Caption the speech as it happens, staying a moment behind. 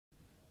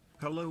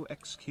Hello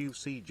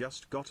xQc,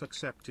 just got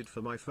accepted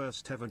for my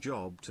first ever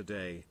job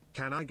today.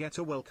 Can I get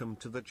a welcome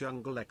to the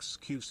jungle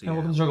xQc? Yeah,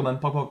 welcome to the jungle,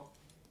 man. Pog pog.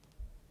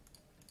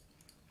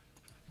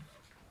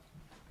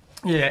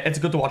 Yeah, it's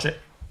good to watch it.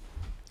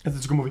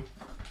 It's a good movie.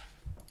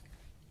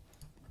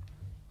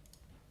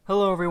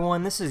 Hello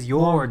everyone, this is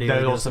your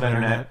daily dose of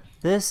internet.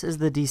 This is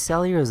the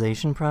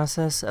decellularization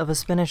process of a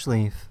spinach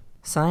leaf.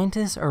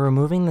 Scientists are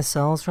removing the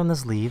cells from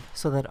this leaf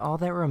so that all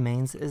that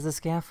remains is the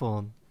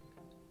scaffold.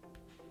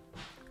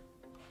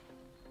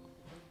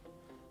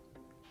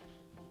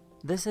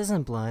 This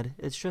isn't blood,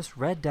 it's just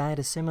red dye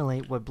to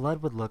simulate what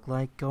blood would look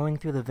like going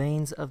through the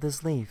veins of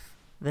this leaf.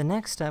 The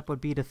next step would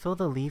be to fill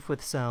the leaf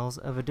with cells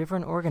of a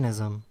different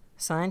organism.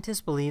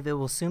 Scientists believe it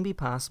will soon be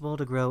possible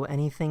to grow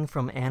anything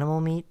from animal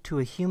meat to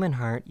a human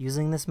heart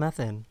using this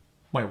method.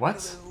 Wait, what?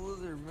 Look at that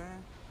lizard,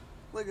 man.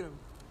 Look at him.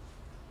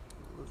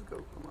 Let's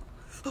go, come on.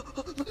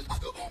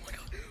 Oh my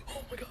god,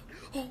 oh my god,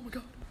 oh my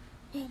god,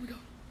 oh my god.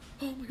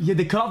 Oh my God. Yeah,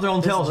 they cut off their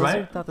own tails, This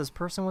lizard right? thought this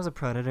person was a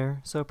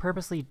predator, so it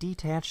purposely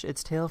detached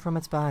its tail from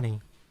its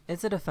body.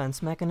 It's a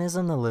defense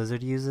mechanism the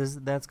lizard uses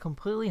that's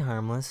completely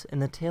harmless,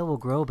 and the tail will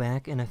grow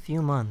back in a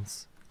few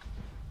months.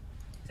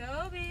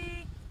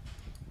 Toby!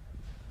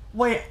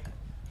 Wait,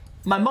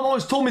 my mom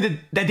always told me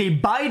that they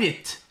bite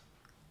it.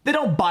 They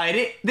don't bite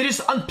it, they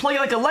just unplug it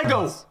like a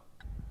Lego.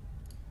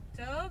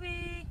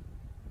 Toby!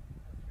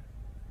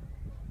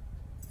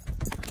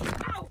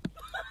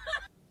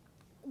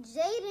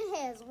 Jaden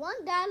has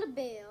 $1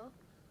 bill,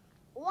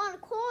 1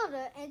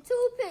 quarter, and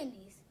 2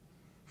 pennies.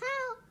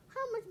 How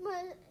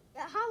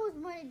much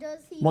money does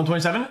he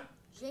 127? have?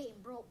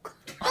 Jaden broke.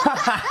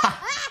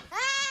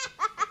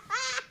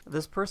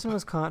 This person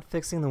was caught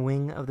fixing the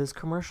wing of this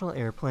commercial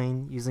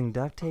airplane using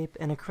duct tape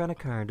and a credit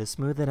card to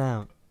smooth it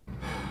out.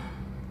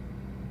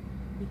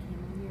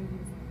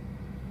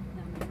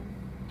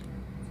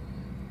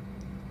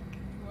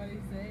 What did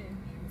he say?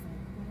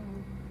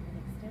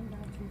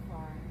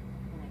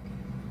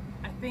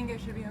 I think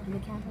it should be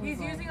okay. He's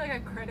using like a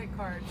credit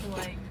card to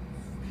like...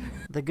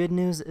 The good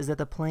news is that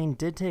the plane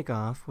did take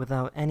off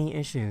without any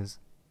issues.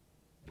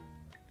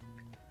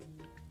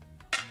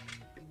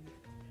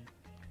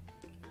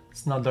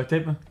 It's not duct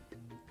tape.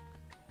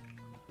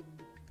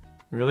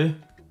 Really?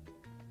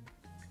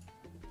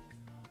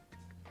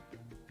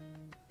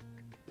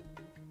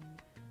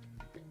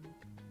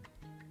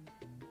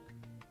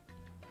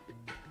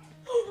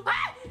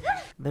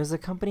 There's a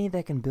company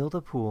that can build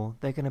a pool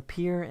that can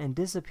appear and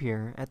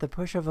disappear at the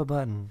push of a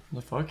button.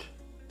 The fuck?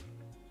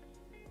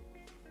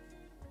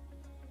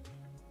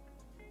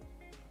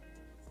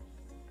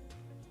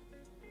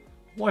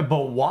 Why,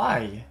 but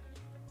why?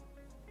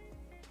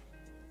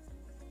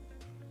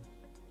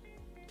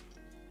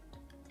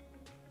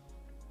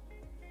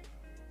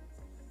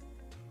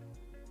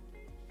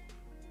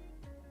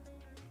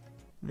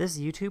 This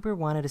YouTuber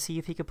wanted to see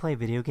if he could play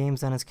video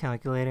games on his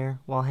calculator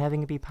while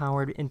having it be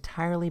powered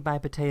entirely by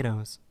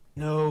potatoes.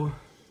 No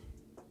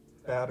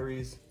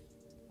batteries,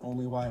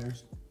 only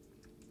wires.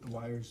 The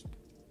wires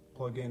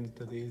plug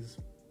into these.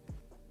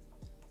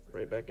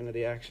 Right back into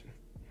the action.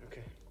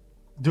 Okay.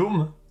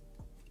 Doom?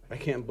 I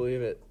can't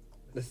believe it.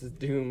 This is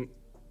Doom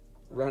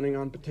running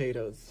on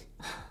potatoes.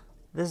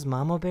 This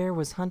mama bear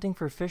was hunting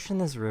for fish in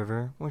this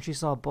river when she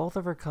saw both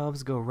of her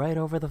cubs go right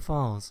over the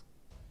falls.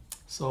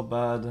 So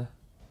bad.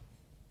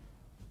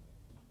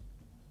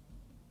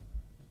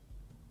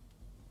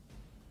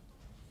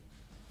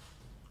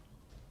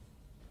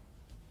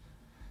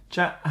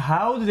 Chat,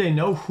 how do they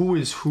know who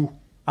is who?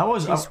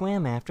 She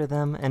swam after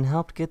them and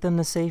helped get them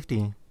to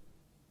safety.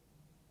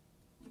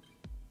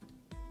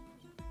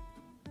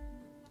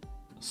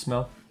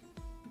 Smell.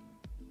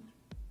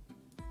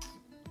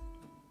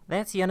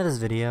 That's the end of this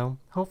video.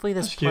 Hopefully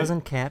this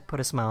pleasant cat put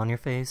a smile on your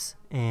face,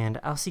 and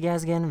I'll see you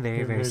guys again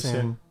very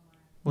soon.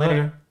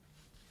 Later.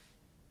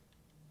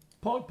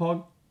 Pog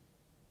pog.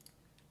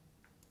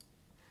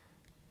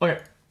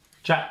 Okay,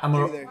 chat, I'm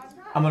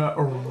gonna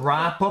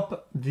wrap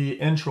up the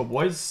intro,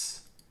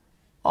 boys.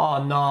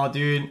 Oh no,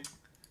 dude.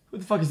 Who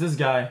the fuck is this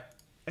guy?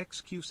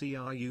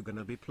 xQc, are you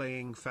gonna be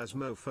playing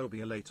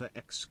Phasmophobia later?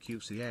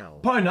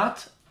 xQcl. Probably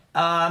not.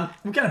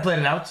 We kind of played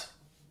it out.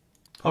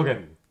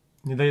 Okay.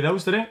 Need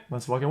those today?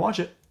 Let's fucking watch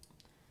it.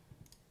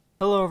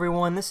 Hello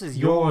everyone, this is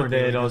your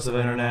daily dose of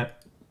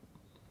internet.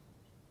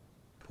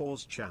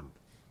 Pause champ.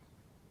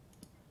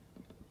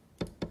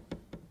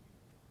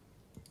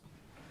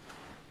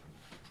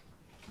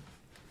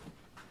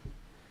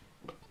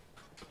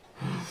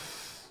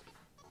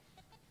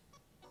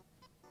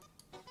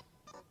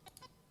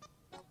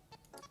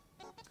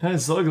 That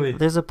is ugly.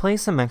 There's a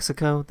place in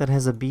Mexico that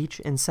has a beach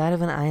inside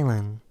of an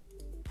island.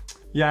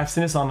 Yeah, I've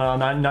seen this on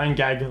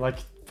 9gag like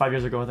 5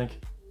 years ago, I think.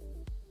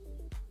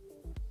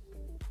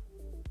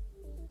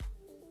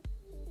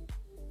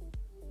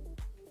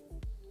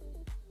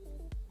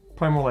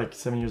 Probably more like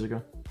 7 years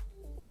ago.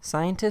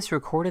 Scientists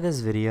recorded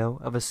this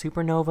video of a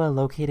supernova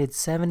located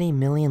 70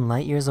 million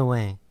light years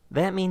away.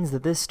 That means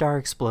that this star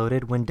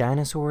exploded when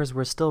dinosaurs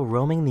were still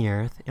roaming the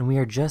Earth, and we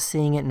are just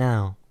seeing it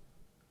now.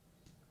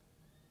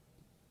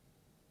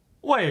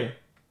 Wait.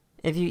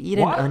 If you eat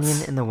What? an onion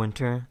in the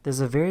winter, there's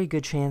a very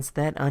good chance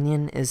that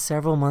onion is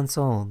several months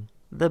old.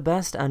 The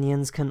best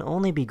onions can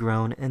only be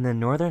grown in the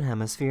northern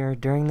hemisphere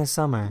during the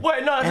summer.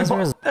 Wait, no, there's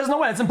no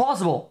way, it's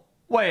impossible.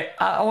 Wait,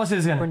 I want to see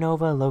this again.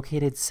 Supernova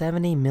located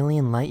 70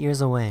 million light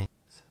years away.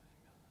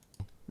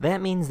 That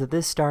means that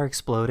this star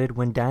exploded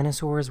when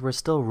dinosaurs were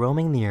still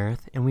roaming the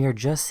Earth, and we are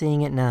just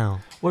seeing it now.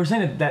 We're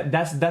saying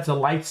that's a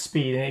light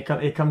speed,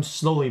 and it comes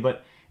slowly,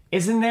 but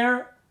isn't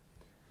there...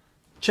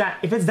 Chat,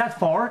 if it's that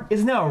far,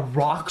 isn't there a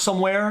rock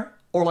somewhere,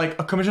 or like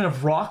a collision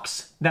of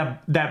rocks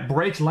that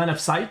breaks line of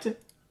sight?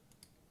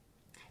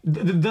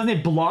 Doesn't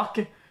it block?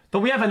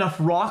 Don't we have enough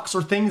rocks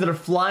or things that are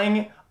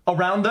flying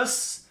around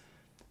us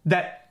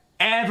that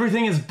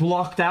everything is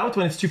blocked out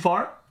when it's too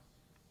far?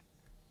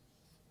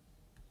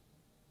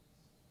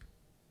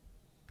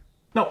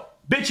 No,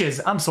 bitches,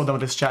 I'm so done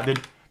with this chat,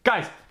 dude.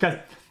 Guys,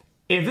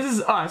 if this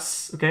is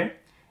us, okay,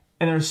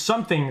 and there's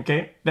something,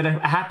 okay, that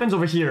happens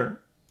over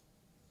here,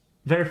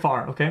 very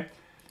far, okay,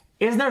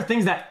 isn't there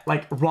things that,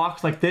 like,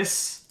 rocks like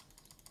this,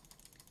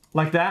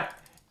 like that,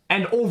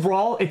 and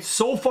overall, it's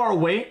so far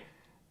away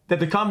that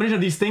the combination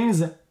of these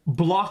things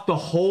block the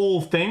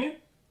whole thing,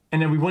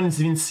 and then we wouldn't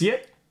even see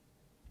it?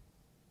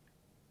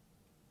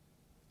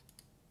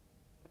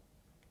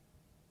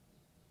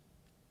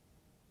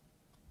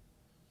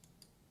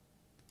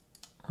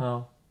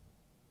 Oh.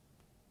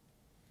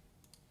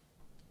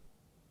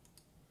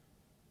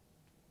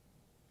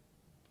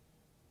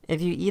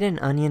 If you eat an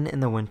onion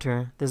in the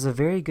winter, there's a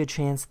very good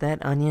chance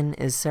that onion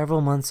is several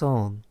months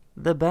old.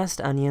 The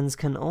best onions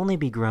can only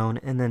be grown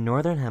in the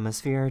northern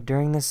hemisphere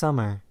during the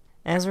summer.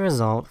 As a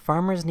result,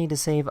 farmers need to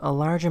save a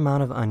large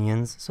amount of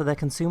onions so that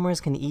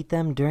consumers can eat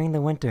them during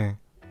the winter.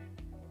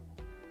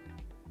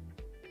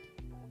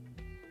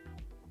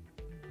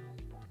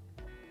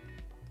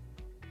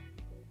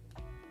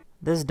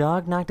 This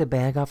dog knocked a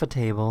bag off a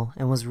table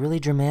and was really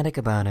dramatic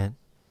about it.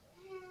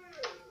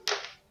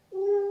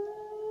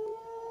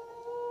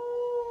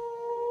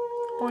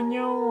 Oh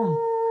no.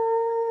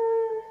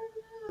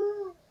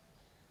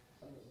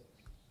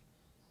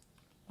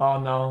 Oh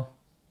no.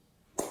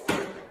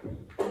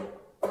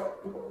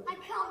 I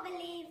can't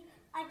believe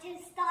I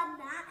just done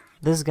that.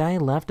 This guy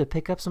left to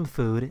pick up some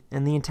food,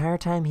 and the entire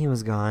time he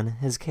was gone,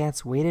 his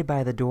cats waited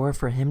by the door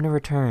for him to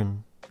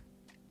return.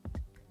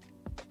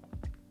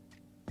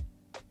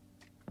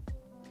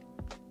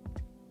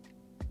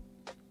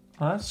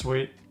 Oh, that's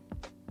sweet.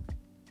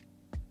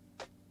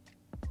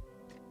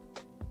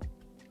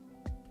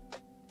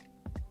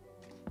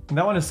 And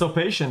that one is so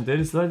patient, dude.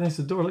 It's right next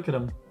to the door. Look at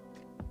him.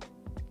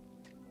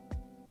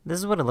 This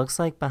is what it looks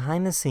like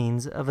behind the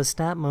scenes of a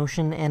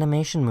stop-motion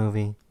animation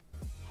movie.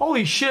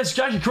 Holy shit, it's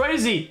actually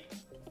crazy!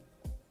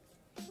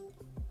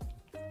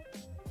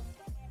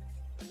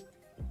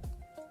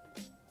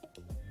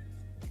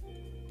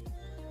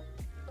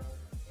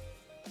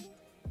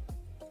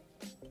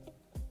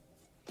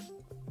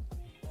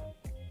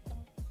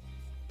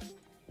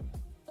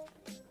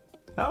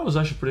 That was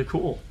actually pretty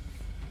cool.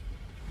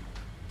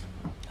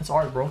 That's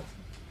art, bro.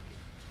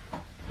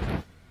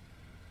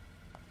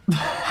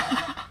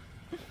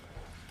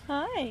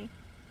 Hi.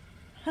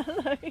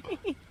 Hello.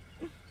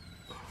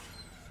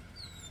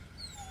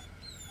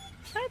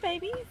 Hi,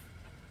 babies.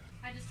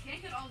 I just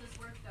can't get all this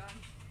work done.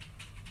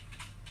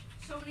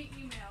 So many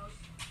emails.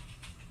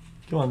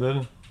 Come on,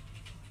 dude.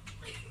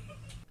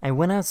 I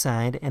went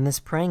outside and this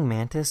praying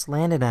mantis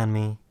landed on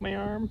me. My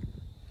arm.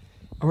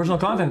 Original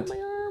content. My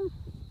arm.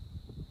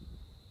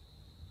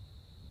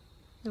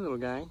 Hey, little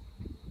guy.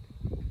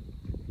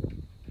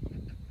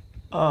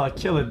 Oh,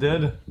 kill it,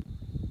 dude.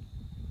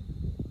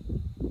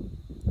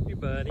 Hey,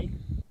 buddy.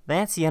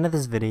 That's the end of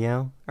this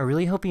video. I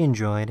really hope you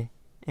enjoyed,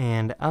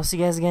 and I'll see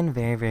you guys again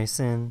very, very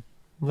soon.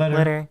 Later.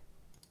 Later.